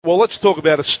Well, let's talk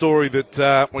about a story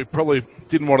that we probably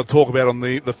didn't want to talk about on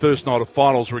the first night of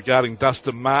finals regarding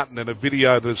Dustin Martin, and a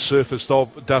video that has surfaced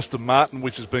of Dustin Martin,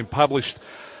 which has been published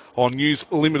on News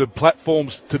Limited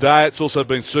platforms today. It's also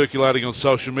been circulating on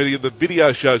social media. The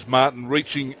video shows Martin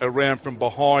reaching around from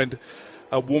behind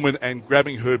a woman and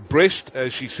grabbing her breast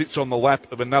as she sits on the lap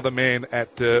of another man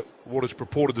at what is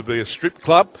purported to be a strip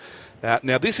club.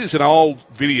 Now, this is an old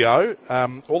video,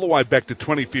 all the way back to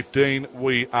 2015,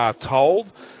 we are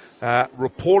told,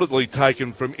 reportedly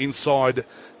taken from inside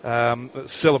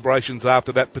celebrations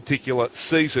after that particular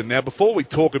season. Now, before we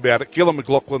talk about it, Gillon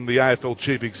McLachlan, the AFL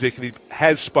Chief Executive,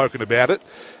 has spoken about it,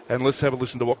 and let's have a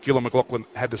listen to what Gillon McLachlan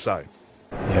had to say.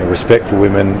 Yeah, respect for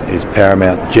women is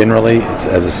paramount generally. It's,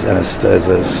 as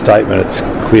a statement, it's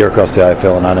clear across the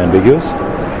AFL and unambiguous.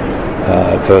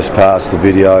 At first pass, the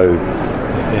video,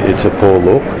 it's a poor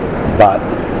look, but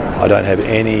I don't have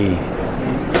any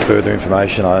further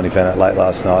information. I only found out late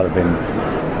last night.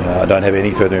 I don't have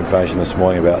any further information this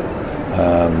morning about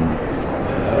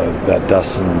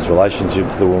Dustin's relationship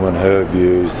to the woman, her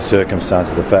views, the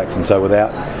circumstances, the facts, and so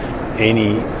without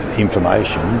any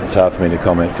information, it's hard for me to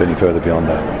comment for any further beyond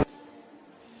that.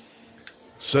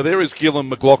 So there is Gillon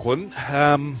McLachlan.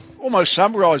 Almost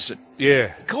summarised it.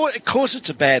 Yeah. Of course it's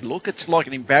a bad look. It's like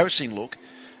an embarrassing look.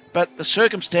 But the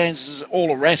circumstances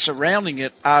all around surrounding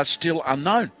it are still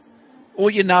unknown. All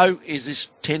you know is this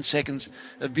 10 seconds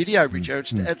of video, Richard.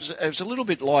 It's a little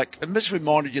bit like, it just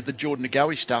reminded you of the Jordan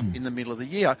Ngoe stuff in the middle of the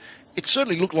year. It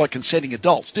certainly looked like consenting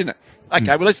adults, didn't it?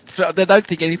 Okay, well, they don't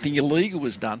think anything illegal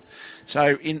was done.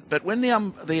 But when the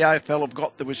AFL have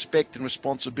got the respect and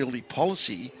responsibility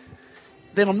policy,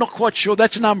 then I'm not quite sure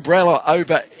that's an umbrella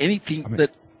over anything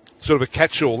that... Sort of a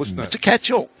catch-all, isn't it? It's a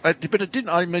catch-all. But it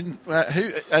didn't,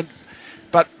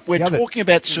 but we're talking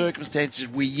about circumstances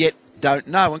we yet don't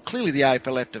know, and clearly the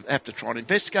AFL have to try and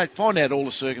investigate, find out all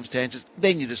the circumstances,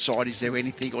 then you decide is there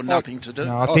anything or nothing to do.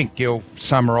 No, I think Gil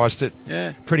summarised it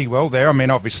pretty well there. I mean,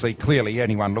 obviously, clearly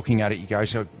anyone looking at it, you go,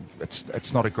 so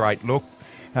it's not a great look.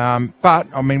 But,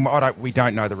 I mean, we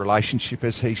don't know the relationship,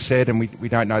 as he said, and we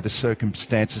don't know the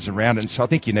circumstances around it. And so I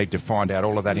think you need to find out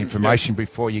all of that information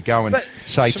before you go and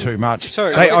say too much.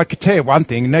 I could tell you one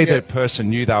thing, neither person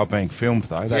knew they were being filmed,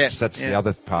 though. That's the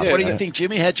other part. What do you think,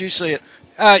 Jimmy? How'd you see it?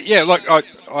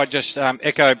 I just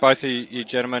echo both of you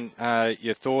gentlemen,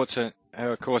 your thoughts.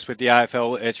 Of course, with the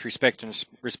AFL, it's respect and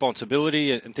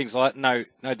responsibility and things like that.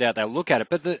 No doubt they'll look at it.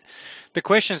 But the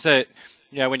questions that...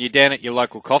 when you're down at your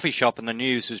local coffee shop and the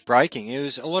news was breaking,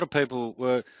 a lot of people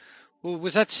were, well,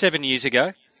 was that 7 years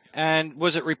ago? And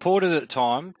was it reported at the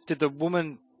time? Did the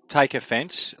woman take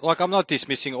offence? Like, I'm not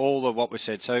dismissing all of what was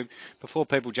said. So before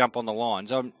people jump on the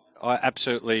lines, I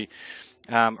absolutely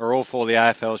are all for the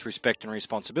AFL's respect and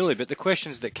responsibility. But the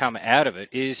questions that come out of it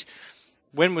is,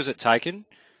 when was it taken?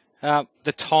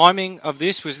 The timing of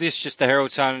this, was this just the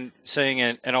Herald Sun seeing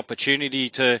an opportunity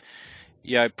to...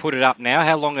 put it up now?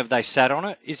 How long have they sat on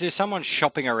it? Is there someone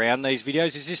shopping around these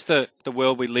videos? Is this the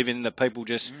world we live in, that people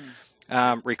just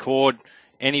record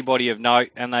anybody of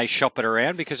note and they shop it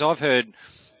around? Because I've heard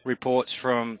reports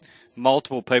from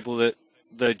multiple people that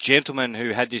the gentleman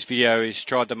who had this video has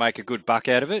tried to make a good buck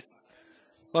out of it.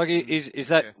 Like, is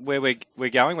that where we're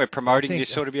going? We're promoting this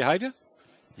sort of behaviour?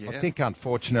 I think,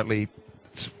 unfortunately,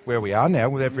 it's where we are now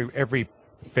with every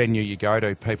venue you go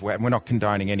to, people, and we're not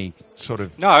condoning any sort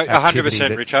of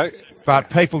 100%, Richo. But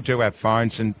people do have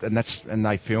phones, and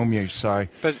they film you. So,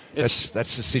 but that's the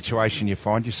situation you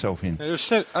find yourself in.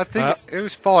 I think it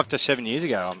was 5 to 7 years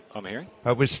ago. I'm hearing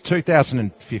it was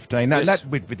 2015. Yes. That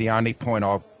would be the only point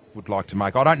I would like to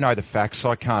make. I don't know the facts,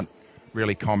 so I can't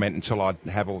really comment until I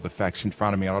have all the facts in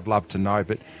front of me. I'd love to know,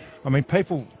 but I mean,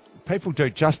 people do.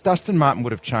 Dustin Martin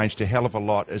would have changed a hell of a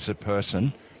lot as a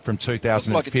person from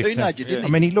 2015. Like a teenager, didn't he? I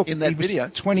mean, he was video.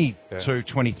 22,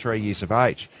 23 years of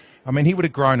age. I mean, he would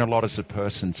have grown a lot as a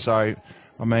person. So,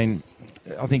 I mean,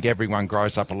 I think everyone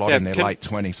grows up a lot in their late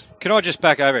 20s. Can I just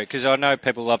back over it? Because I know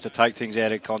people love to take things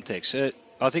out of context.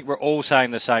 I think we're all saying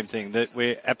the same thing, that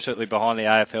we're absolutely behind the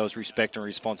AFL's respect and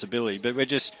responsibility, but we're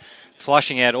just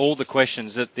flushing out all the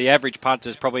questions that the average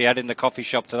punters probably had in the coffee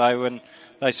shop today when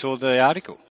they saw the article.